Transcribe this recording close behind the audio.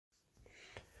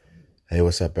Hey,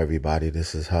 what's up, everybody?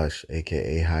 This is Hush,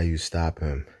 aka How You Stop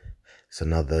Him. It's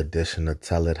another edition of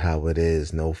Tell It How It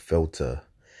Is, No Filter.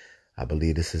 I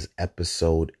believe this is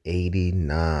episode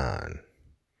 89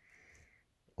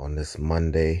 on this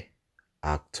Monday,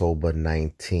 October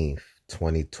 19th,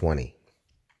 2020.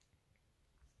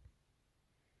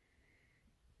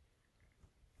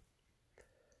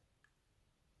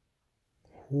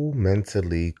 Who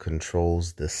mentally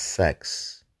controls the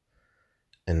sex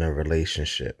in a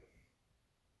relationship,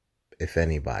 if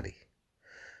anybody?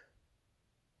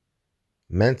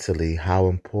 Mentally, how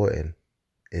important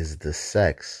is the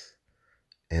sex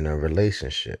in a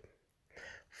relationship?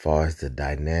 Far as the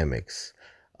dynamics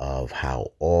of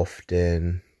how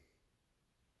often,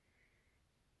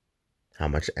 how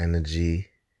much energy,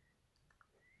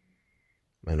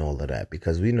 and all of that.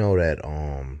 Because we know that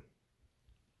I'm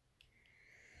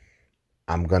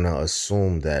gonna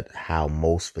assume that how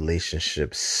most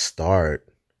relationships start,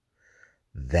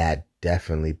 that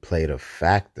definitely played a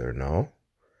factor, no?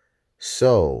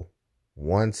 So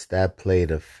once that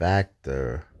played a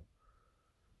factor,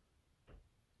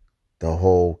 the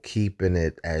whole keeping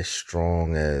it as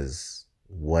strong as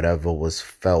whatever was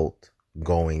felt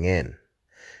going in,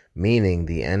 meaning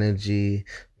the energy,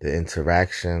 the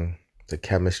interaction, the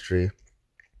chemistry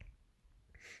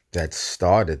that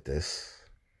started this,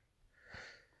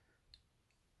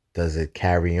 does it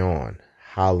carry on?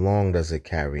 How long does it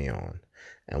carry on?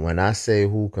 And when I say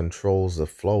who controls the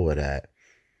flow of that,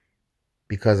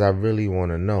 because I really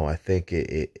want to know, I think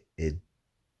it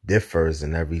differs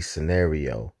in every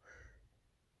scenario.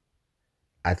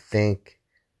 I think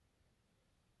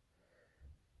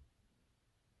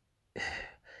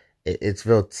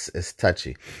it's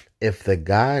touchy. If the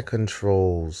guy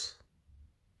controls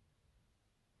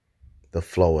the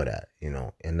flow of that,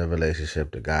 in the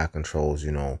relationship, the guy controls,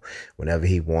 whenever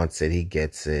he wants it, he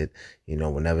gets it,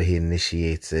 whenever he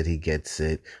initiates it, he gets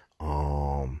it.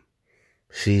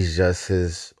 She's just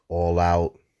his all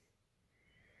out,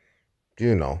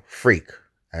 freak,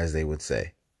 as they would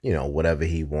say. Whatever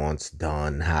he wants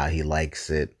done, how he likes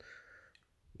it,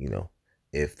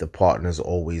 if the partner's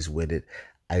always with it,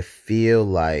 I feel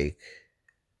like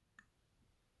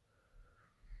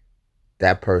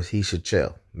that person, he should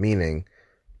chill. Meaning,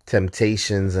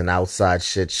 temptations and outside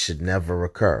shit should never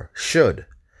occur. Should.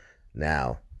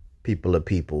 Now, people are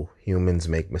people. Humans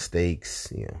make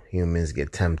mistakes. Humans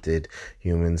get tempted.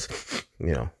 Humans,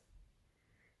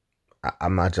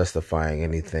 I'm not justifying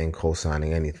anything,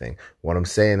 co-signing anything. What I'm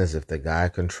saying is if the guy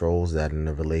controls that in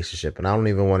a relationship, and I don't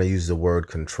even want to use the word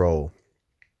control.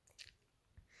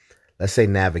 Let's say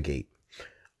navigate.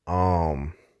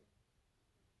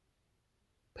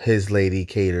 His lady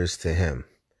caters to him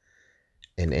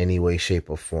in any way, shape,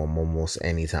 or form, almost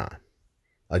any time.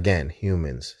 Again,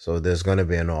 humans. So there's going to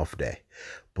be an off day.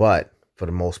 But for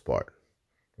the most part,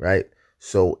 right?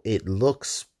 So it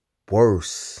looks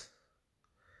worse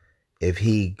if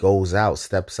he goes out,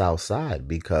 steps outside,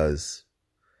 because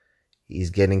he's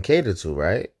getting catered to,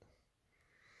 right?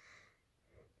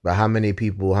 But how many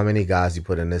guys you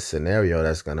put in this scenario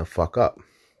that's going to fuck up?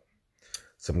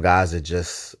 Some guys are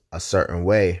just a certain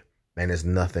way and there's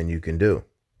nothing you can do.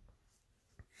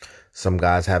 Some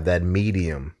guys have that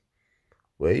medium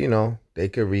where, they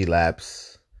could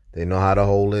relapse. They know how to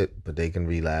hold it, but they can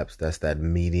relapse. That's that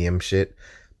medium shit.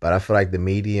 But I feel like the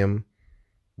medium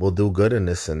will do good in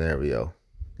this scenario.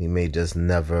 He may just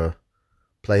never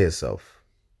play himself.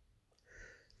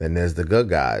 Then there's the good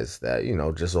guys that,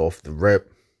 just off the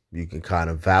rip, you can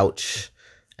kind of vouch,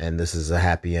 and this is a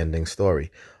happy ending story.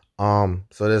 So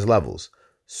there's levels.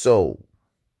 So,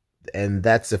 and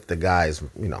that's if the guy's,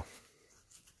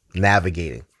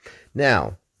 navigating.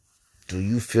 Now, do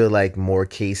you feel like more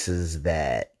cases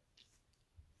that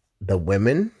the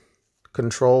women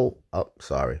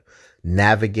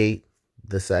navigate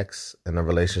the sex in a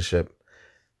relationship,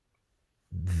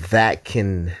 that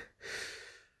can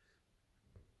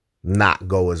not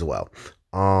go as well?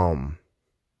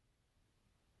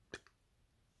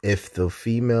 If the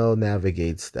female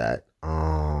navigates that,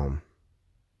 and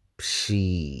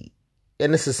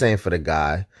it's the same for the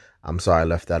guy. I'm sorry, I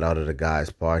left that out of the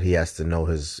guy's part. He has to know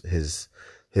his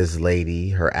lady,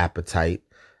 her appetite,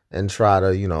 and try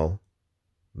to,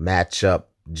 match up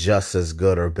just as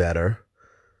good or better.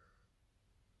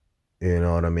 You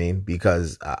know what I mean?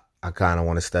 Because I kind of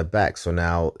want to step back. So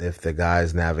now if the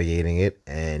guy's navigating it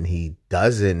and he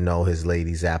doesn't know his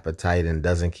lady's appetite and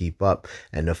doesn't keep up,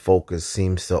 and the focus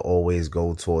seems to always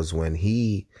go towards when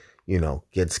he,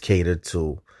 gets catered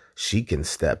to, she can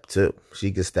step too.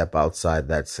 She can step outside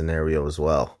that scenario as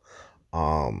well.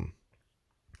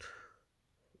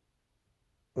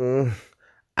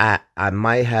 I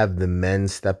might have the men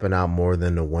stepping out more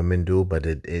than the women do, but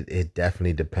it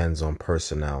definitely depends on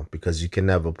personnel because you can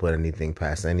never put anything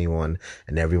past anyone,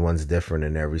 and everyone's different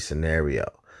in every scenario.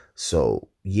 So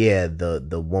yeah,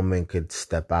 the woman could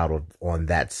step out of on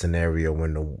that scenario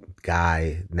when the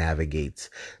guy navigates.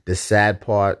 The sad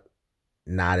part,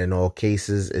 not in all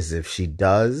cases, is if she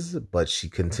does, but she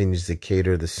continues to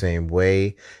cater the same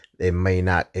way, it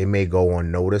may go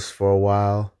unnoticed for a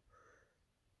while.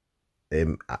 It,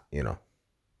 you know,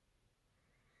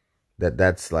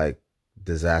 that's like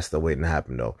disaster waiting to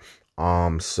happen though.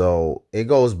 So it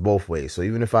goes both ways. So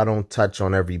even if I don't touch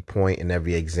on every point and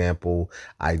every example,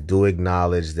 I do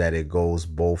acknowledge that it goes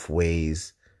both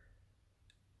ways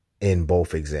in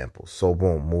both examples. So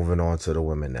boom, moving on to the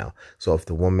women now. So if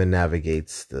the woman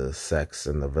navigates the sex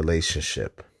and the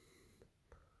relationship,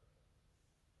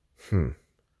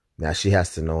 now she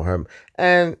has to know her,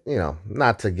 and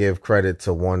not to give credit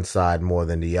to one side more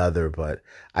than the other, but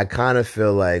I kind of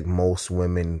feel like most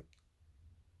women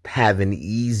have an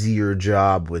easier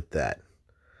job with that.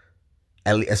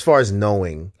 At least as far as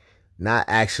knowing, not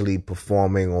actually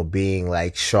performing or being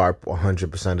like sharp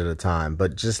 100% of the time,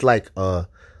 but just like a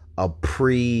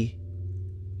pre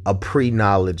a pre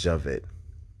knowledge of it.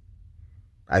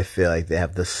 I feel like they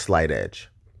have the slight edge.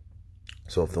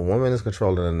 So if the woman is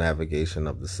controlling the navigation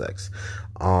of the sex,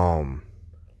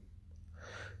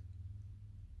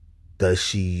 does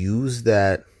she use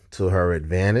that to her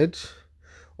advantage,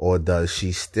 or does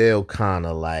she still kind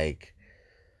of like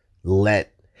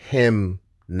let him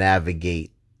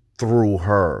navigate through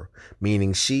her?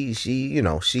 Meaning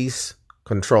she's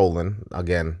controlling.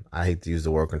 Again, I hate to use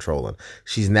the word controlling.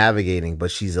 She's navigating,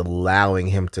 but she's allowing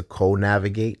him to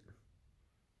co-navigate.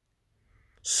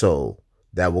 So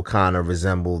that will kind of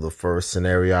resemble the first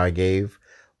scenario I gave.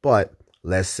 But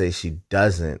let's say she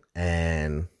doesn't,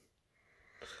 and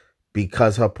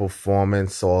because her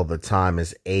performance all the time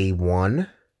is A1,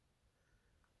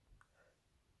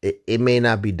 it may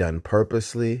not be done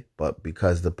purposely, but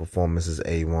because the performance is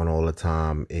A1 all the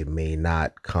time, it may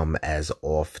not come as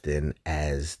often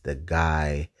as the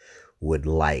guy would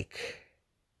like.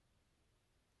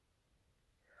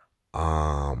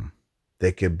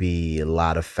 There could be a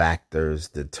lot of factors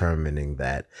determining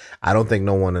that. I don't think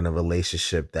no one in a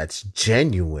relationship that's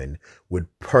genuine would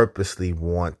purposely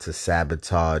want to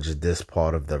sabotage this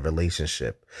part of the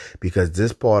relationship, because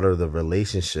this part of the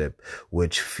relationship,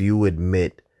 which few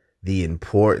admit the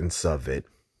importance of it,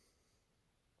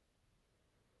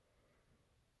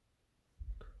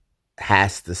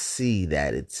 has to see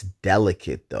that it's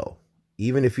delicate though.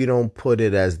 Even if you don't put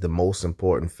it as the most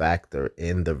important factor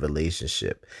in the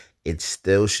relationship, it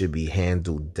still should be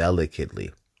handled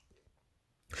delicately.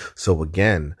 So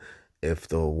again, if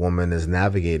the woman is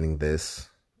navigating this,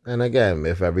 and again,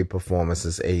 if every performance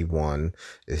is A1,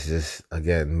 it's just,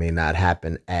 again, may not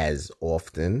happen as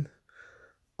often.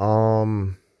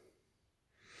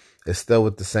 It's still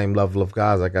with the same level of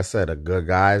guys. Like I said, a good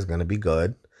guy is going to be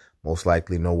good. Most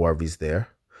likely no worries there.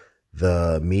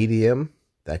 The medium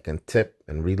that can tip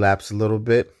and relapse a little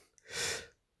bit,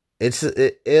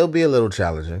 it'll be a little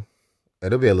challenging.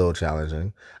 It'll be a little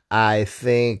challenging. I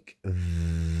think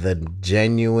the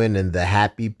genuine and the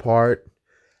happy part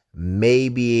may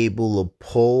be able to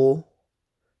pull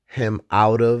him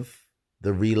out of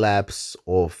the relapse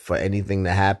or for anything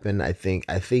to happen. I think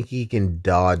he can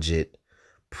dodge it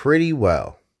pretty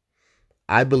well.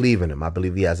 I believe in him. I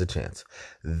believe he has a chance.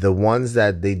 The ones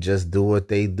that they just do what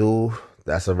they do,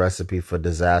 that's a recipe for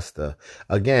disaster.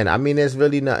 Again, I mean, there's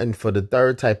really nothing for the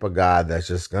third type of guy that's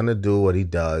just going to do what he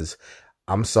does.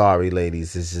 I'm sorry,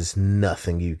 ladies. There's just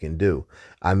nothing you can do.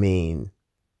 I mean,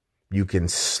 you can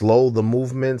slow the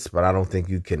movements, but I don't think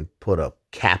you can put a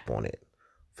cap on it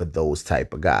for those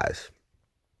type of guys.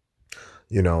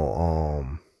 You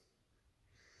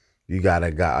got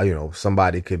a guy,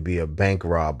 somebody could be a bank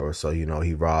robber. So,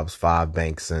 he robs 5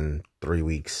 banks in 3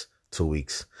 weeks, 2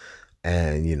 weeks.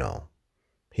 And,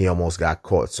 he almost got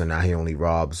caught. So now he only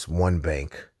robs 1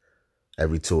 bank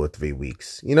every 2 or 3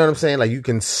 weeks. You know what I'm saying? Like, you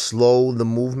can slow the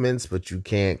movements, but you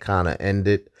can't kind of end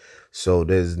it. So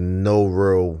there's no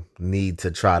real need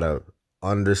to try to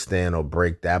understand or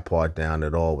break that part down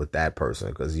at all with that person,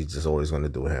 because he's just always going to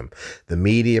do him. The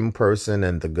medium person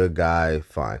and the good guy,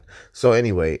 fine. So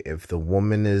anyway, if the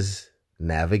woman is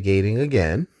navigating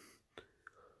again,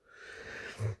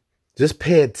 just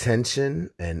pay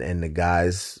attention, and the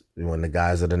guys, when the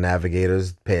guys are the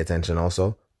navigators, pay attention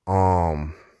also.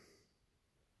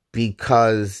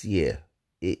 Because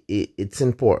it's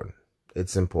important.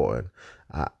 It's important.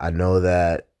 I know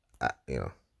that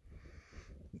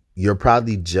you're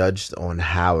probably judged on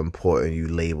how important you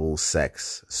label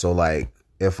sex. So like,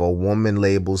 if a woman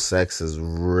labels sex as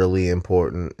really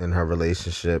important in her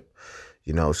relationship,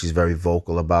 she's very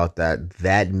vocal about that.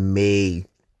 That may,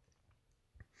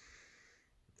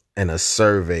 in a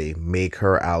survey, make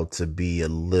her out to be a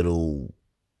little,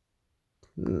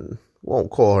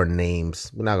 won't call her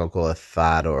names. We're not going to call her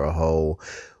thought or a hoe.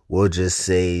 We'll just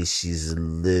say she's,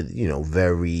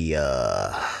 very,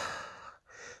 how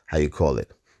you call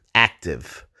it?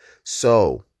 Active.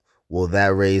 So, will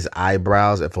that raise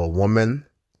eyebrows if a woman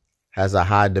has a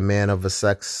high demand of a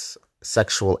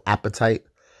sexual appetite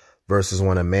versus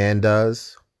when a man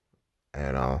does?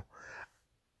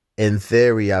 In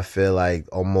theory, I feel like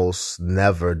almost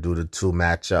never do the two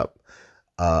match up.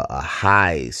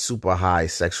 A super high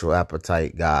sexual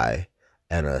appetite guy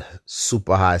and a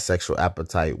super high sexual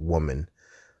appetite woman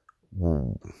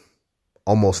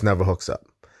almost never hooks up.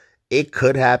 It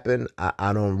could happen.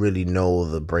 I don't really know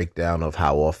the breakdown of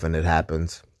how often it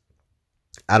happens.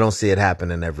 I don't see it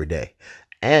happening every day.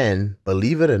 And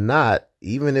believe it or not,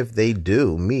 even if they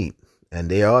do meet and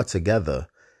they are together,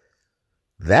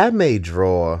 that may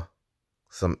draw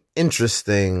some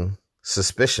interesting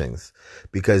suspicions,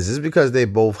 because just because they're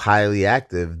both highly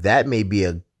active, that may be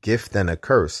a gift and a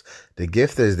curse. The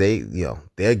gift is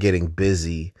they're getting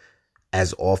busy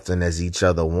as often as each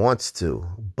other wants to,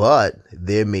 but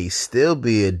there may still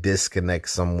be a disconnect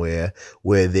somewhere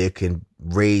where there can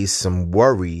raise some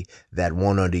worry that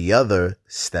one or the other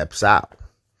steps out.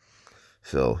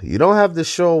 So you don't have the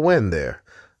sure win there.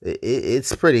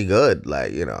 It's pretty good.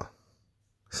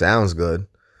 Sounds good.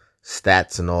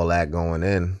 Stats and all that going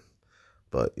in.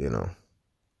 But,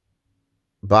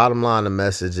 bottom line, the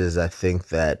message is I think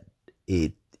that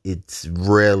it's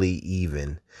rarely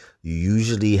even. You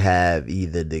usually have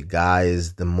either the guy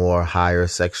is the more higher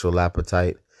sexual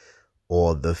appetite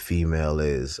or the female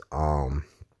is. I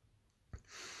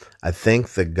think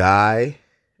if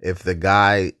the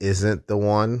guy isn't the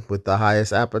one with the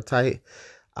highest appetite,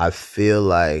 I feel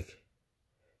like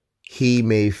he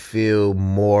may feel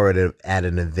more at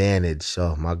an advantage.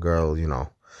 So my girl,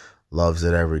 loves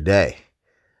it every day.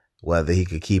 Whether he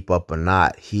could keep up or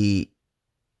not, he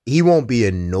won't be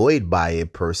annoyed by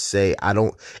it per se.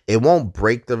 It won't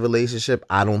break the relationship,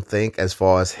 I don't think, as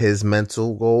far as his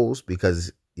mental goals,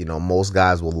 because, most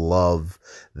guys will love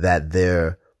that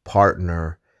their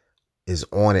partner is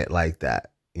on it like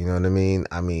that. You know what I mean?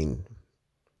 I mean,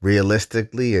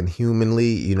 realistically and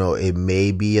humanly, it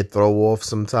may be a throw off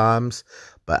sometimes,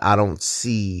 but I don't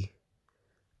see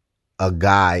a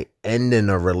guy ending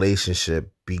a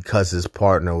relationship because his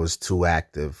partner was too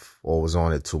active or was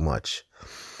on it too much.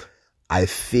 I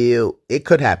feel it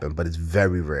could happen, but it's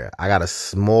very rare. I got a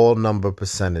small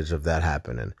percentage of that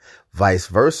happening. Vice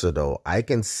versa, though, I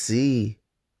can see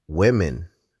women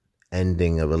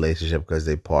ending a relationship because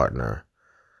their partner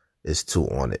is too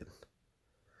on it.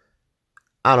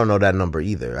 I don't know that number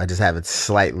either. I just have it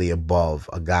slightly above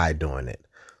a guy doing it.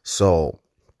 So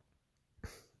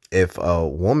if a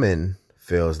woman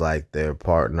feels like their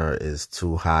partner is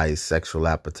too high sexual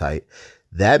appetite,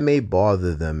 that may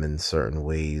bother them in certain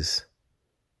ways.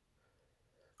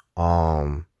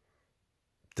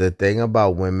 The thing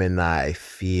about women, I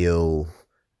feel,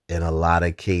 in a lot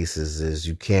of cases, is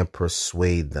you can't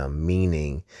persuade them,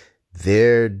 meaning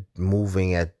they're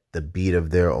moving at the beat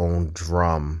of their own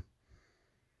drum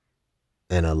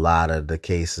in a lot of the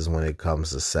cases when it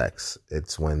comes to sex.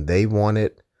 It's when they want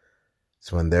it.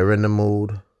 It's when they're in the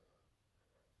mood.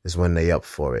 It's when they up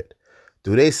for it.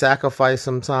 Do they sacrifice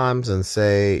sometimes and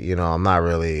say, I'm not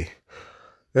really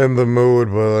in the mood,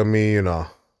 but let me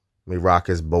rock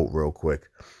his boat real quick?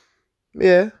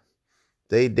 Yeah,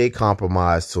 they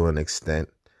compromise to an extent,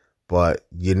 but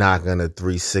you're not going to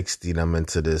 360 them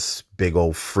into this big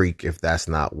old freak if that's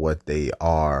not what they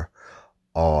are,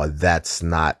 or that's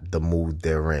not the mood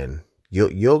they're in.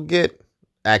 You'll get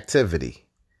activity.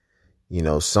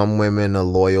 Some women are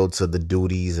loyal to the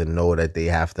duties and know that they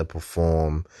have to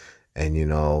perform and,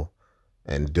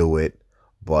 and do it.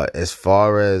 But as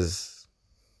far as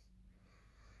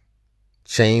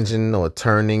changing or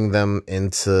turning them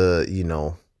into,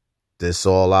 this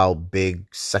all out big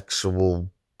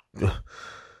sexual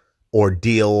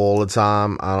ordeal all the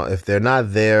time, if they're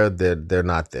not there, they're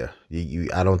not there.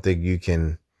 I don't think you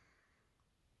can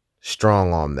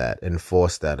strong arm that,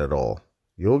 enforce that at all.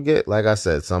 You'll get, like I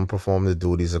said, some perform the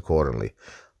duties accordingly.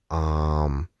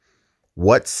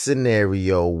 What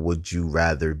scenario would you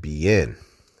rather be in?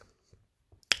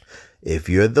 If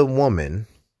you're the woman,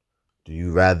 do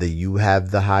you rather you have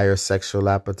the higher sexual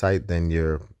appetite than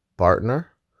your partner?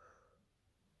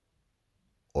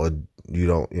 Or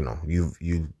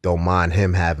you don't mind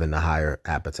him having the higher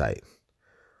appetite?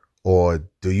 Or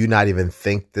do you not even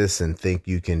think this and think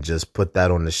you can just put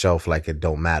that on the shelf like it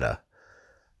don't matter?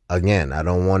 Again, I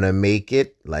don't want to make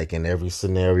it like in every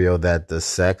scenario that the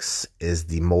sex is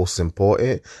the most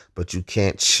important, but you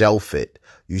can't shelf it.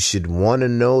 You should want to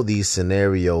know these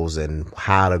scenarios and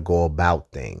how to go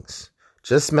about things,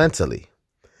 just mentally.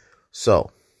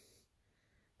 So,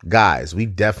 guys, we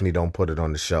definitely don't put it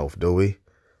on the shelf, do we?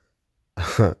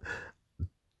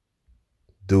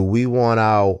 Do we want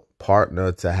our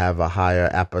partner to have a higher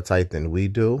appetite than we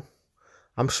do?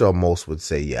 I'm sure most would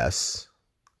say yes.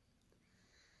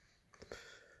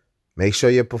 Make sure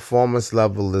your performance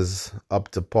level is up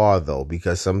to par, though,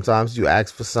 because sometimes you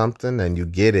ask for something and you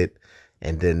get it,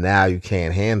 and then now you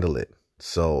can't handle it.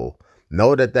 So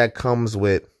know that comes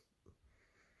with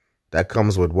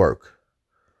work.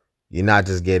 You're not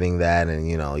just getting that, and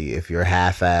if you're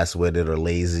half-assed with it or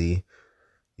lazy,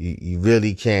 you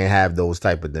really can't have those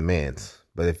type of demands.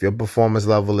 But if your performance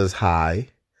level is high,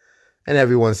 and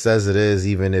everyone says it is,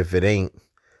 even if it ain't,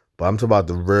 but I'm talking about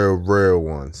the real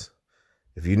ones.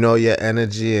 If you know your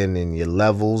energy and your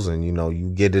levels and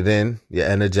you get it in, you're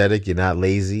energetic, you're not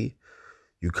lazy,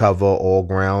 you cover all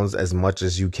grounds as much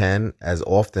as you can, as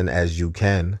often as you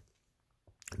can,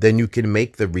 then you can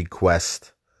make the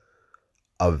request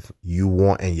of you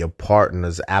wanting your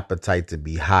partner's appetite to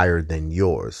be higher than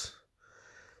yours.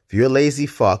 If you're a lazy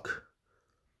fuck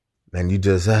and you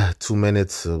just 2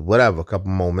 minutes or whatever, a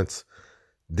couple moments,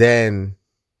 then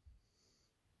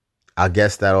I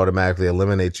guess that automatically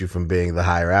eliminates you from being the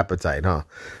higher appetite, huh?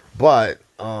 But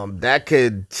that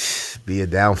could be a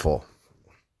downfall.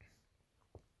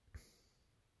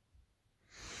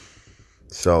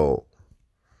 So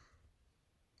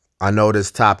I know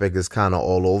this topic is kind of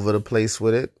all over the place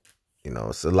with it.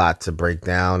 It's a lot to break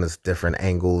down. It's different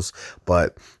angles.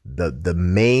 But the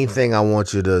main thing I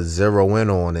want you to zero in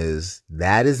on is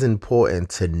that is important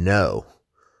to know.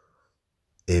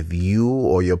 If you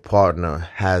or your partner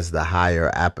has the higher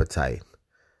appetite,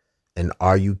 and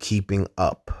are you keeping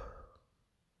up?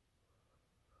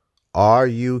 Are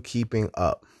you keeping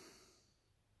up?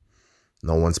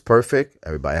 No one's perfect.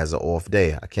 Everybody has an off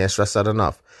day. I can't stress that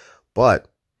enough. But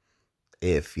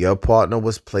if your partner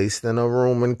was placed in a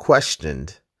room and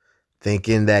questioned,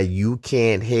 thinking that you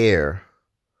can't hear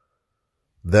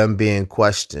them being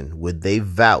questioned, would they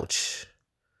vouch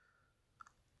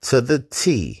to the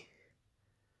T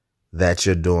that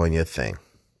you're doing your thing?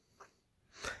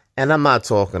 And I'm not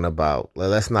talking about,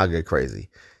 let's not get crazy.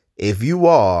 If you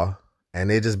are, and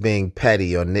they're just being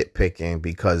petty or nitpicking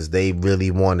because they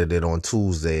really wanted it on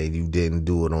Tuesday and you didn't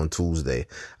do it on Tuesday,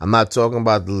 I'm not talking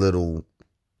about the little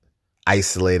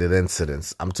isolated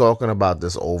incidents. I'm talking about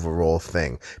this overall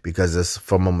thing, because it's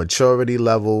from a maturity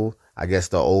level. I guess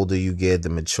the older you get, the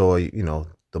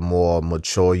more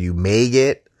mature you may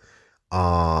get.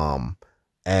 And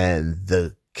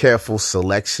the careful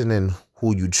selection in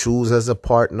who you choose as a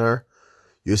partner,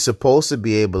 you're supposed to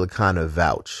be able to kind of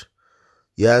vouch.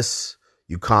 Yes,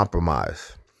 you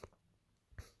compromise.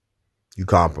 You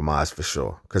compromise for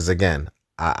sure. Because again,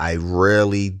 I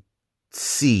rarely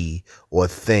see or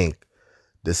think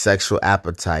the sexual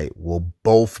appetite will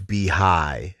both be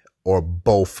high or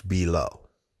both be low.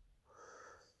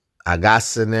 I got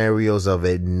scenarios of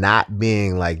it not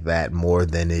being like that more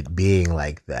than it being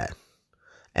like that.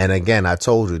 And again, I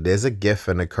told you, there's a gift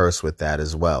and a curse with that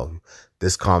as well.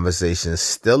 This conversation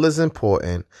still is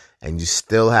important, and you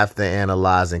still have to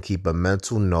analyze and keep a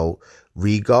mental note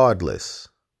regardless.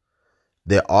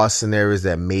 There are scenarios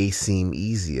that may seem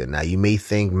easier. Now, you may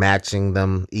think matching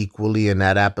them equally in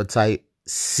that appetite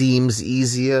seems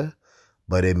easier,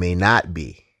 but it may not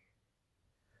be.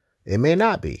 It may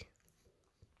not be.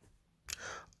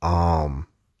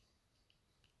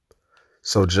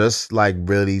 So just like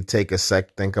really take a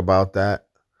sec, think about that.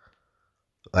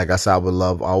 Like I said, I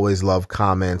would always love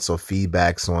comments or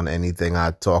feedbacks on anything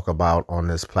I talk about on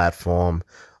this platform.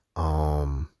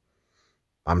 I'm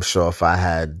sure if I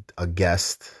had a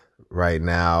guest right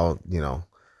now,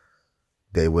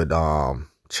 they would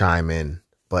chime in.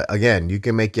 But again, you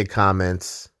can make your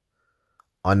comments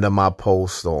under my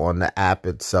post or on the app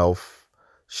itself.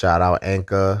 Shout out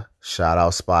Anchor, shout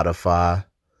out Spotify.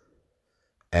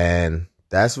 And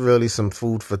that's really some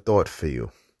food for thought for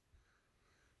you.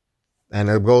 And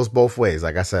it goes both ways.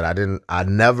 Like I said, I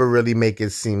never really make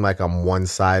it seem like I'm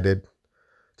one-sided.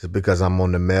 Just because I'm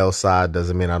on the male side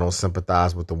doesn't mean I don't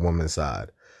sympathize with the woman's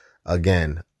side.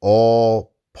 Again,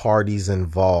 all parties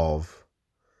involved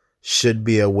should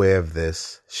be aware of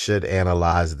this, should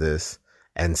analyze this,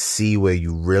 and see where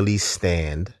you really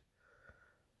stand.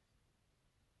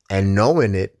 And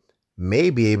knowing it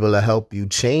may be able to help you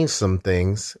change some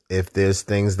things if there's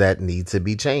things that need to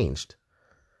be changed.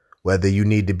 Whether you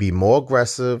need to be more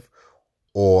aggressive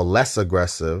or less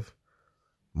aggressive,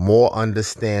 more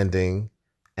understanding,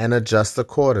 and adjust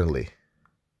accordingly.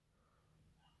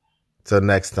 Till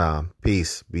next time,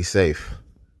 peace, be safe.